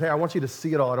 Jesus says, hey, I want you to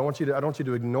see it all. I don't want you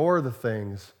to ignore the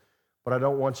things, but I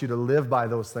don't want you to live by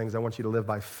those things. I want you to live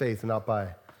by faith, not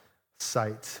by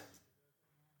sight.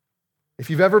 If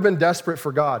you've ever been desperate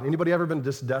for God, anybody ever been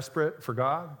just desperate for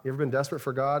God? You ever been desperate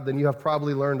for God? Then you have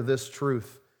probably learned this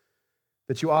truth,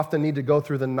 that you often need to go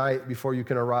through the night before you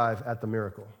can arrive at the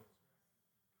miracle.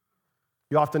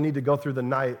 You often need to go through the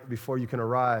night before you can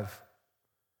arrive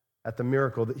at the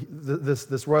miracle.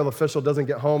 This royal official doesn't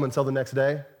get home until the next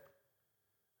day.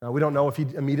 We don't know if he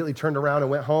immediately turned around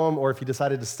and went home or if he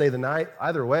decided to stay the night.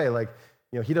 Either way,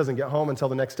 he doesn't get home until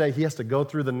the next day. He has to go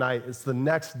through the night. It's the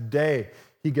next day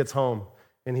he gets home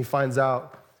and he finds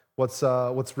out what's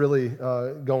really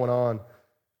going on.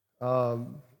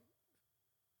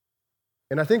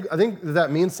 And I think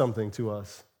that means something to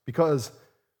us, because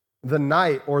the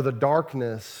night or the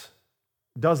darkness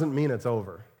doesn't mean it's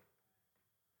over.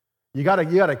 You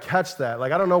gotta catch that.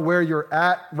 Like, I don't know where you're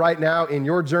at right now in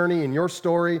your journey, in your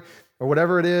story, or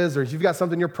whatever it is, or if you've got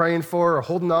something you're praying for or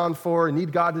holding on for and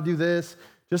need God to do this.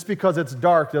 Just because it's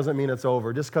dark doesn't mean it's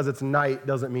over. Just because it's night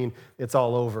doesn't mean it's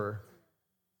all over.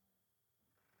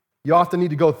 You often need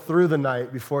to go through the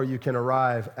night before you can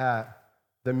arrive at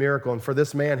the miracle. And for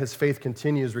this man, his faith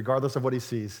continues regardless of what he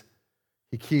sees.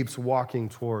 He keeps walking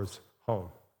towards home.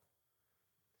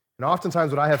 And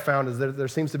oftentimes what I have found is that there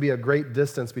seems to be a great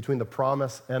distance between the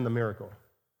promise and the miracle.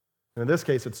 And in this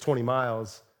case, it's 20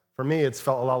 miles. For me, it's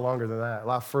felt a lot longer than that, a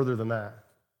lot further than that.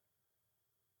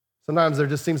 Sometimes there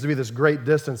just seems to be this great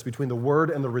distance between the word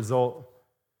and the result.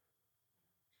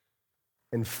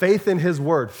 And faith in his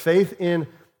word, faith in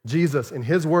Jesus, in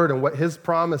his word and what his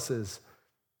promise is,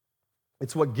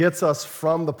 it's what gets us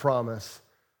from the promise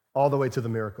all the way to the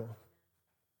miracle.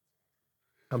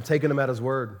 I'm taking him at his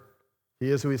word. He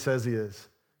is who he says he is.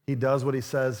 He does what he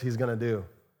says he's going to do.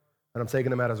 And I'm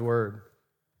taking him at his word.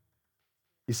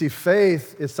 You see,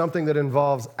 faith is something that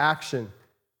involves action.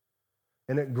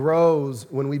 And it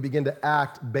grows when we begin to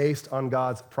act based on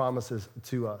God's promises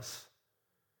to us.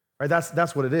 Right?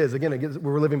 That's what it is. Again,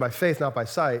 we're living by faith, not by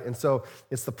sight. And so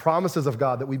it's the promises of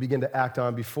God that we begin to act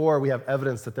on before we have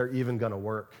evidence that they're even going to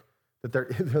work.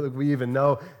 That we even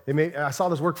know. I saw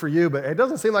this work for you, but it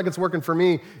doesn't seem like it's working for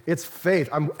me. It's faith.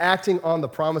 I'm acting on the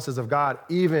promises of God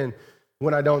even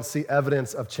when I don't see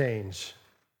evidence of change.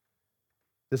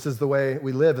 This is the way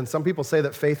we live. And some people say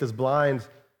that faith is blind.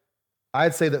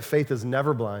 I'd say that faith is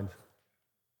never blind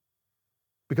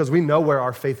because we know where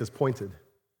our faith is pointed.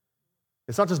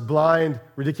 It's not just blind,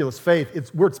 ridiculous faith.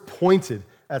 It's where it's pointed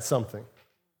at something.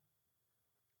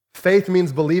 Faith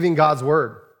means believing God's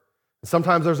word.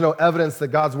 Sometimes there's no evidence that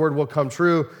God's word will come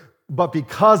true, but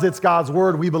because it's God's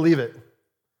word, we believe it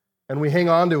and we hang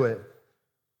on to it.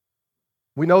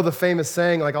 We know the famous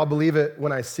saying, like, I'll believe it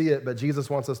when I see it, but Jesus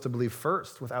wants us to believe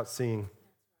first without seeing.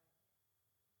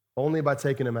 Only by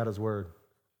taking him at his word.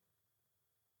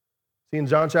 See, in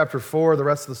John chapter 4, the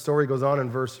rest of the story goes on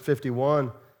in verse 51.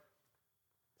 It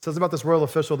says about this royal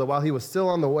official that while he was still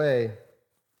on the way,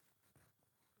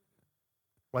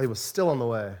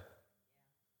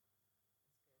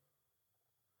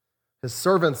 his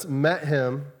servants met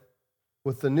him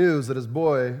with the news that his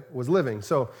boy was living.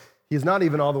 So he's not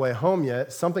even all the way home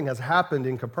yet. Something has happened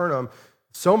in Capernaum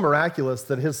so miraculous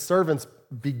that his servants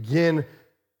begin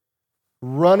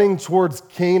running towards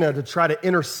Cana to try to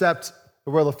intercept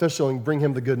the royal official and bring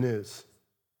him the good news.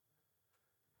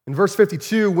 In verse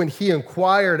 52, when he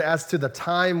inquired as to the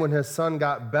time when his son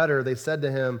got better, they said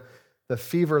to him, the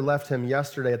fever left him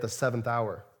yesterday at the 7th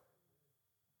hour.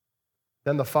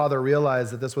 Then the father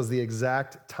realized that this was the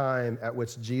exact time at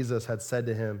which Jesus had said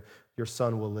to him, your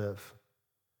son will live.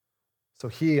 So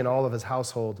he and all of his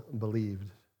household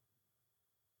believed.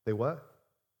 They what?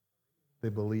 They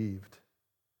believed.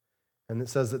 And it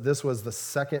says that this was the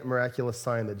second miraculous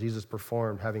sign that Jesus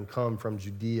performed, having come from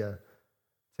Judea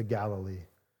to Galilee.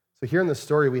 So here in this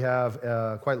story, we have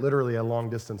quite literally a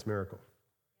long-distance miracle.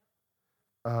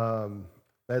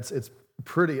 It's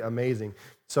pretty amazing.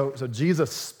 So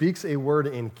Jesus speaks a word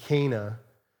in Cana,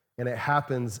 and it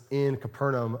happens in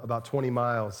Capernaum about 20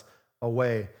 miles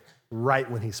away, right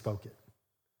when he spoke it.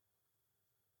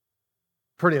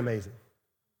 Pretty amazing.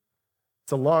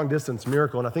 It's a long-distance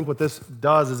miracle, and I think what this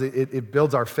does is it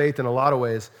builds our faith in a lot of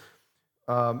ways.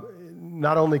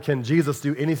 Not only can Jesus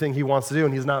do anything he wants to do,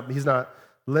 and he's not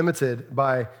limited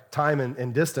by time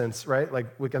and distance, right? Like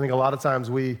I think a lot of times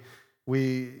we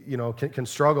can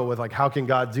struggle with, like, how can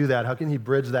God do that? How can he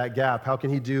bridge that gap? How can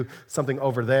he do something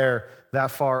over there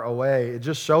that far away? It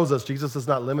just shows us Jesus is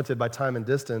not limited by time and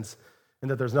distance and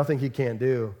that there's nothing he can't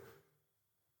do.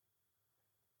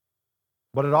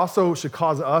 But it also should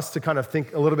cause us to kind of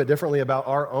think a little bit differently about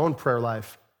our own prayer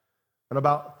life and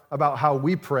about how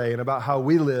we pray and about how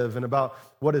we live and about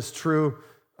what is true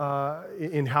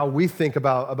in how we think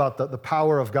about the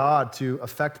power of God to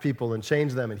affect people and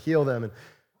change them and heal them and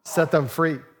set them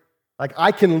free. Like,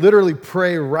 I can literally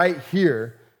pray right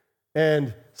here,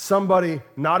 and somebody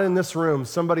not in this room,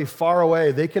 somebody far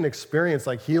away, they can experience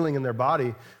like healing in their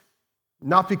body,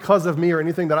 not because of me or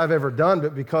anything that I've ever done,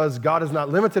 but because God is not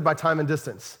limited by time and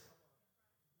distance.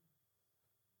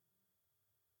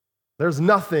 There's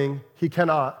nothing he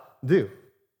cannot do.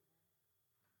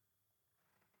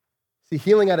 See,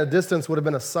 healing at a distance would have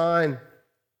been a sign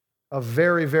of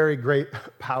very, very great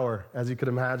power, as you could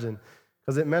imagine,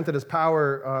 because it meant that his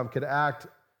power could act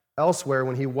elsewhere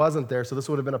when he wasn't there. So this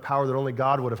would have been a power that only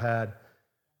God would have had.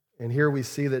 And here we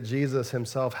see that Jesus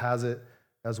himself has it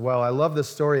as well. I love this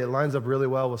story. It lines up really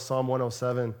well with Psalm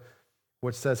 107,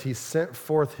 which says, he sent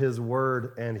forth his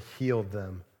word and healed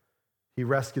them. He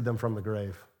rescued them from the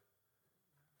grave.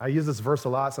 I use this verse a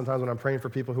lot sometimes when I'm praying for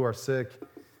people who are sick,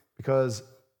 because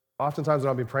oftentimes when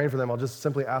I'll be praying for them, I'll just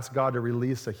simply ask God to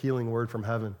release a healing word from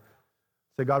heaven.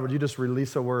 Say, God, would you just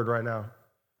release a word right now?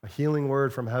 A healing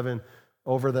word from heaven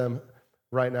over them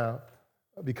right now.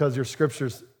 Because your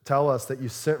scriptures tell us that you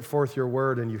sent forth your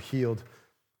word and you healed.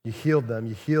 You healed them.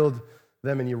 You healed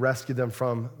them and you rescued them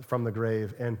from the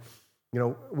grave. And,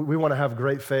 we want to have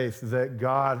great faith that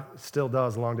God still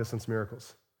does long-distance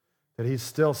miracles, that he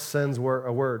still sends a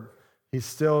word. He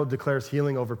still declares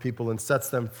healing over people and sets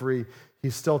them free. He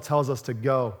still tells us to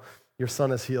go. Your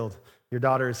son is healed. Your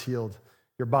daughter is healed.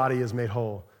 Your body is made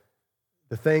whole.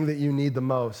 the thing that you need the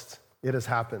most, it has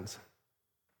happened.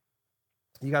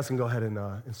 You guys can go ahead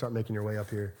and start making your way up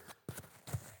here.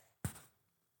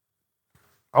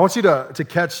 I want you to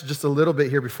catch just a little bit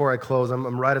here before I close.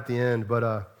 I'm right at the end,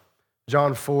 but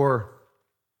John 4,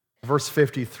 verse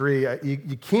 53.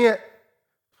 You can't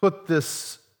put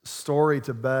this story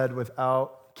to bed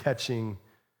without catching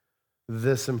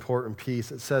this important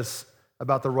piece. It says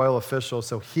about the royal official,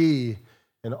 so he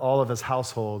and all of his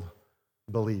household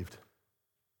believed.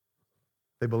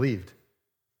 They believed.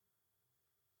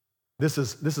 This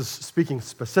is speaking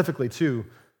specifically to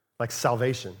like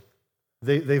salvation.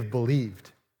 They've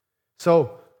believed.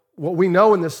 So what we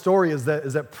know in this story is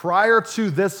that prior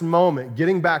to this moment,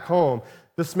 getting back home,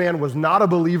 this man was not a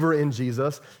believer in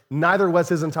Jesus, neither was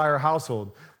his entire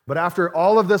household. But after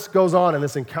all of this goes on and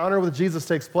this encounter with Jesus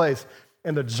takes place,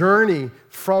 and the journey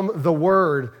from the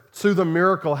word to the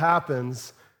miracle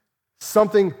happens,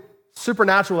 something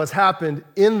supernatural has happened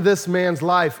in this man's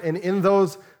life and in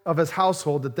those of his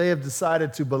household that they have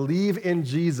decided to believe in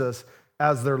Jesus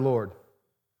as their Lord.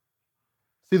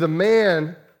 See, the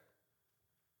man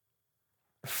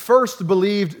first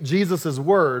believed Jesus'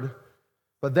 word,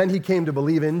 but then he came to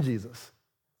believe in Jesus.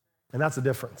 And that's the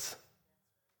difference.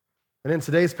 And in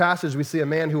today's passage, we see a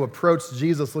man who approached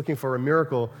Jesus looking for a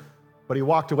miracle, but he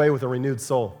walked away with a renewed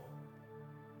soul.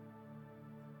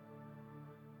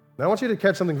 Now I want you to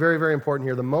catch something very, very important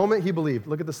here. The moment he believed,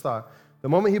 look at this thought. The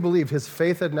moment he believed, his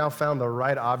faith had now found the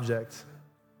right object.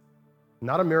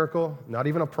 Not a miracle, not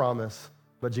even a promise,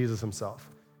 but Jesus himself.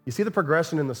 You see the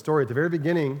progression in the story. At the very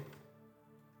beginning,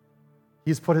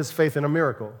 he's put his faith in a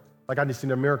miracle. Like, I just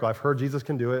need a miracle. I've heard Jesus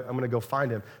can do it. I'm going to go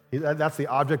find him. That's the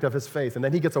object of his faith. And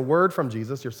then he gets a word from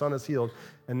Jesus, your son is healed.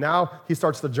 And now he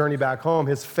starts the journey back home.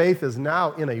 His faith is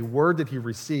now in a word that he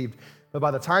received. But by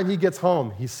the time he gets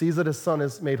home, he sees that his son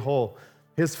is made whole.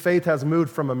 His faith has moved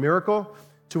from a miracle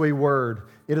to a word.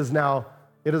 It is now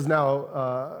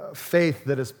faith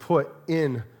that is put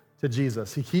in to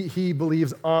Jesus. He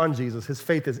believes on Jesus. His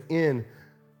faith is in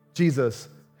Jesus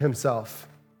himself.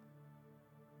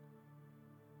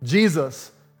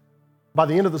 Jesus, by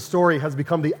the end of the story, has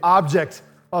become the object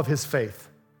of his faith.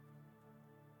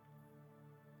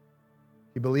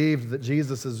 He believed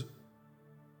Jesus'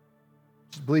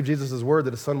 word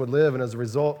that his son would live, and as a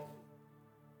result,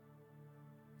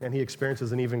 and he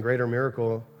experiences an even greater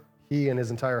miracle, he and his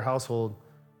entire household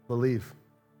believe.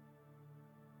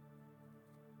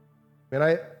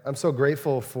 Man, I'm so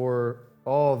grateful for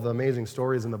all the amazing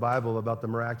stories in the Bible about the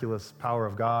miraculous power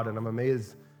of God, and I'm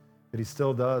amazed that he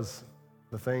still does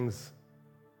the things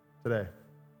today.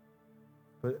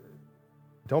 But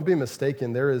don't be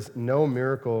mistaken, there is no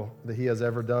miracle that he has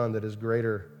ever done that is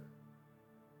greater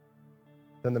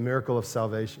than the miracle of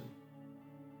salvation.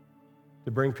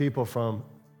 To bring people from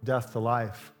death to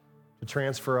life, to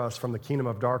transfer us from the kingdom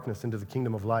of darkness into the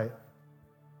kingdom of light,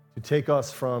 to take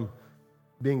us from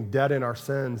being dead in our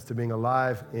sins to being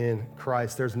alive in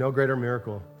Christ. There's no greater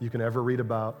miracle you can ever read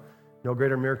about, no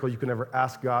greater miracle you can ever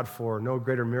ask God for, no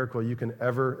greater miracle you can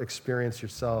ever experience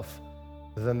yourself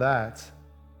than that.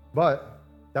 But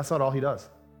that's not all he does.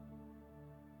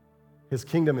 His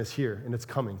kingdom is here and it's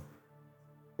coming.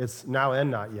 It's now and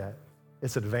not yet.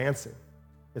 It's advancing.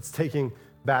 It's taking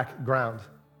back ground.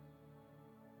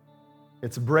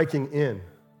 It's breaking in.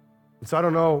 And so I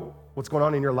don't know what's going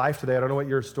on in your life today. I don't know what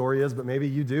your story is, but maybe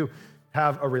you do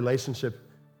have a relationship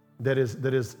that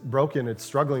is broken. It's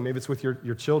struggling. Maybe it's with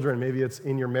your children. Maybe it's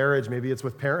in your marriage. Maybe it's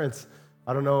with parents.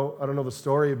 I don't know the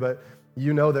story, but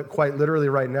you know that quite literally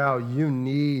right now, you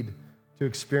need to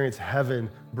experience heaven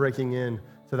breaking in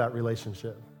to that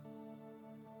relationship.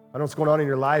 I don't know what's going on in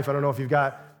your life. I don't know if you've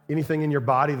got anything in your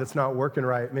body that's not working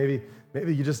right. Maybe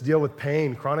you just deal with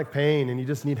pain, chronic pain, and you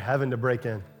just need heaven to break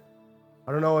in.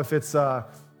 I don't know if it's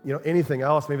anything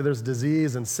else. Maybe there's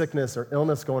disease and sickness or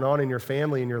illness going on in your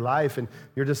family, in your life, and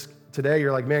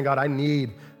you're like, man, God, I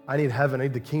need heaven. I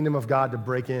need the kingdom of God to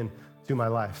break in to my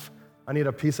life. I need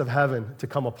a piece of heaven to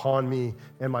come upon me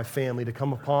and my family, to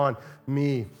come upon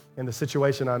me and the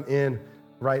situation I'm in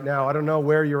right now. I don't know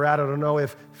where you're at. I don't know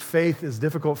if faith is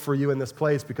difficult for you in this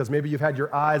place because maybe you've had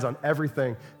your eyes on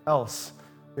everything else.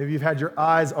 Maybe you've had your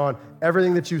eyes on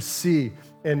everything that you see,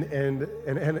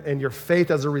 and your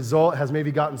faith as a result has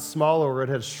maybe gotten smaller or it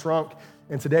has shrunk.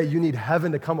 And today you need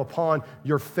heaven to come upon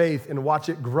your faith and watch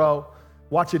it grow,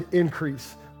 watch it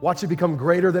increase, watch it become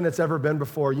greater than it's ever been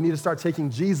before. You need to start taking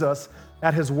Jesus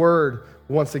at his word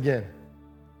once again.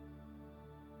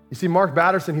 You see, Mark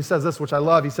Batterson, he says this, which I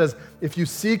love. He says, if you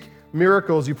seek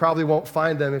miracles, you probably won't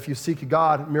find them. If you seek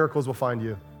God, miracles will find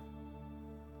you.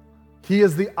 He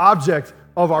is the object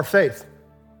of our faith.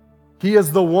 He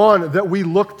is the one that we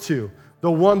look to.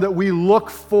 the one that we look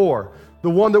for, the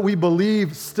one that we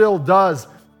believe still does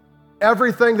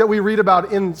everything that we read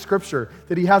about in Scripture,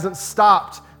 that he hasn't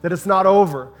stopped, that it's not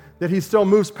over, that he still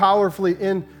moves powerfully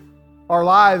in our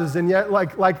lives. And yet,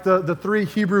 like the three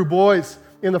Hebrew boys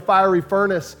in the fiery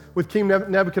furnace with King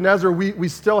Nebuchadnezzar, we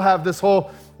still have this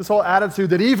whole attitude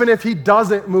that even if he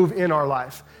doesn't move in our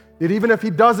life, that even if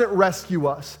he doesn't rescue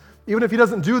us, even if he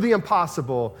doesn't do the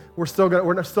impossible, we're still not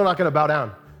going to bow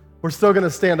down. We're still going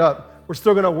to stand up. We're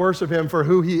still going to worship him for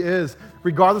who he is,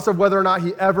 regardless of whether or not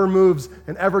he ever moves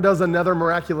and ever does another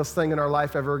miraculous thing in our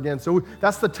life ever again. So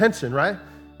that's the tension, right?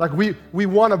 Like we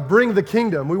want to bring the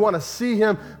kingdom. We want to see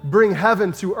him bring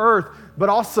heaven to earth. But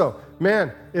also,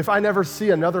 man, if I never see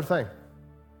another thing,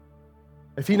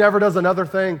 if he never does another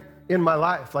thing in my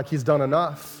life, like he's done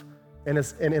enough, and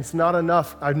it's not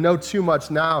enough, I know too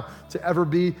much now to ever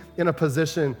be in a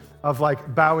position of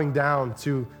like bowing down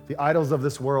to the idols of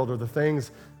this world or the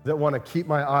things that want to keep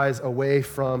my eyes away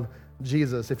from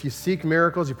Jesus. If you seek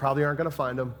miracles, you probably aren't going to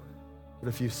find them. But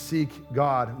if you seek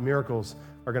God, miracles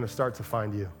are going to start to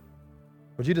find you.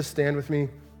 Would you just stand with me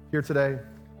here today?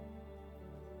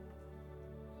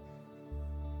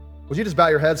 Would you just bow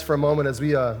your heads for a moment as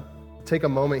we take a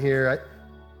moment here?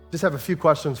 I just have a few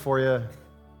questions for you.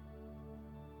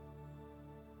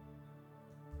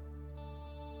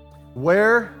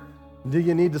 Where do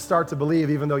you need to start to believe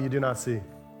even though you do not see?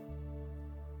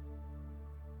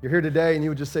 You're here today and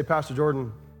you would just say, Pastor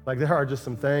Jordan, like there are just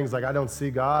some things, like I don't see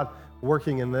God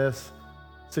working in this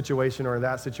situation or in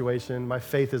that situation. My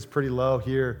faith is pretty low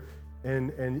here.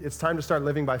 And it's time to start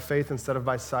living by faith instead of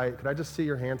by sight. Could I just see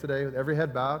your hand today with every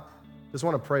head bowed? Just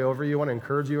want to pray over you. I want to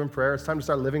encourage you in prayer. It's time to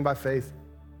start living by faith.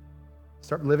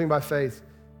 Start living by faith.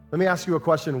 Let me ask you a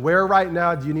question. Where right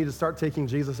now do you need to start taking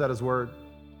Jesus at his word?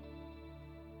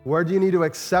 Where do you need to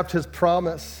accept his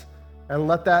promise and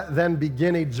let that then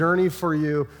begin a journey for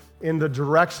you in the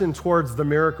direction towards the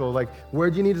miracle? Like, where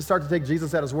do you need to start to take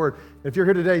Jesus at his word? If you're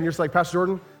here today and you're just like, Pastor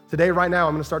Jordan, today, right now,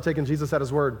 I'm going to start taking Jesus at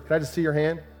his word. Can I just see your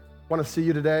hand? I want to see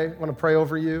you today. I want to pray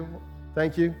over you.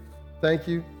 Thank you. Thank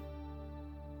you.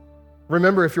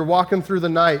 Remember, if you're walking through the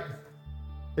night,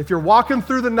 you're walking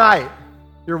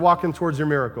towards your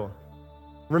miracle.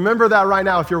 Remember that right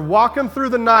now. If you're walking through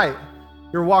the night,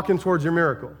 you're walking towards your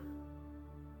miracle.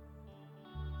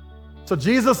 So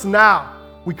Jesus, now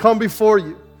we come before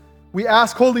you. We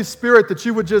ask, Holy Spirit, that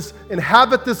you would just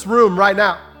inhabit this room right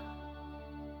now.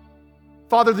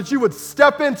 Father, that you would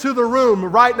step into the room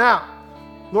right now.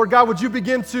 Lord God, would you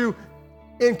begin to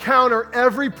encounter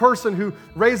every person who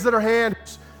raised their hand,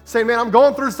 saying, man, I'm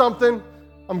going through something.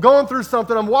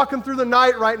 I'm walking through the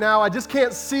night right now. I just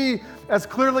can't see as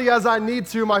clearly as I need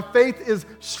to. My faith is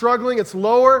struggling. It's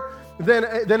lower than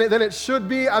it should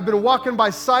be. I've been walking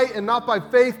by sight and not by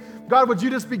faith. God, would you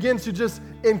just begin to just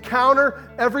encounter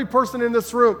every person in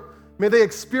this room? May they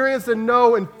experience and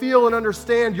know and feel and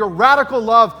understand your radical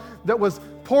love that was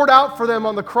poured out for them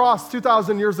on the cross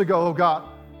 2,000 years ago, oh God.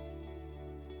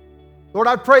 Lord,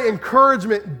 I pray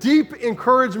encouragement, deep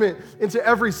encouragement into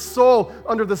every soul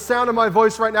under the sound of my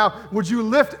voice right now. Would you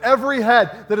lift every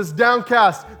head that is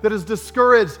downcast, that is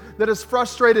discouraged, that is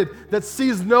frustrated, that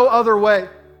sees no other way?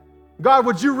 God,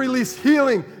 would you release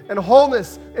healing and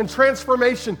wholeness and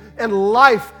transformation and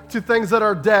life to things that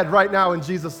are dead right now in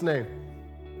Jesus' name?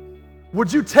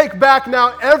 Would you take back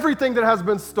now everything that has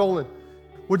been stolen?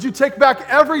 Would you take back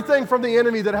everything from the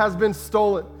enemy that has been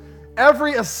stolen?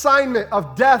 Every assignment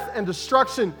of death and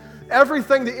destruction,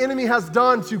 everything the enemy has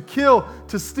done to kill,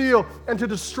 to steal, and to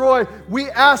destroy, we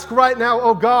ask right now,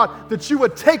 oh God, that you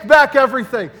would take back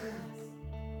everything.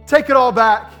 Take it all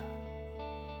back.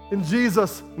 In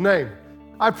Jesus' name.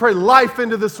 I pray life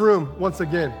into this room once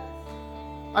again.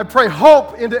 I pray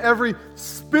hope into every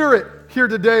spirit here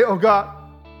today, oh God.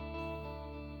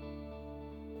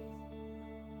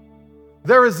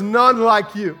 There is none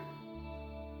like you.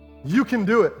 You can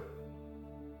do it.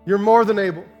 You're more than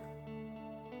able.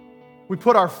 We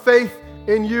put our faith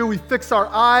in you. We fix our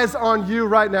eyes on you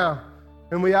right now.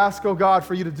 And we ask, oh God,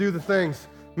 for you to do the things.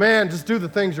 Man, just do the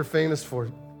things you're famous for.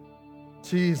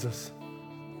 Jesus'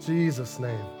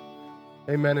 name.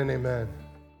 Amen and amen.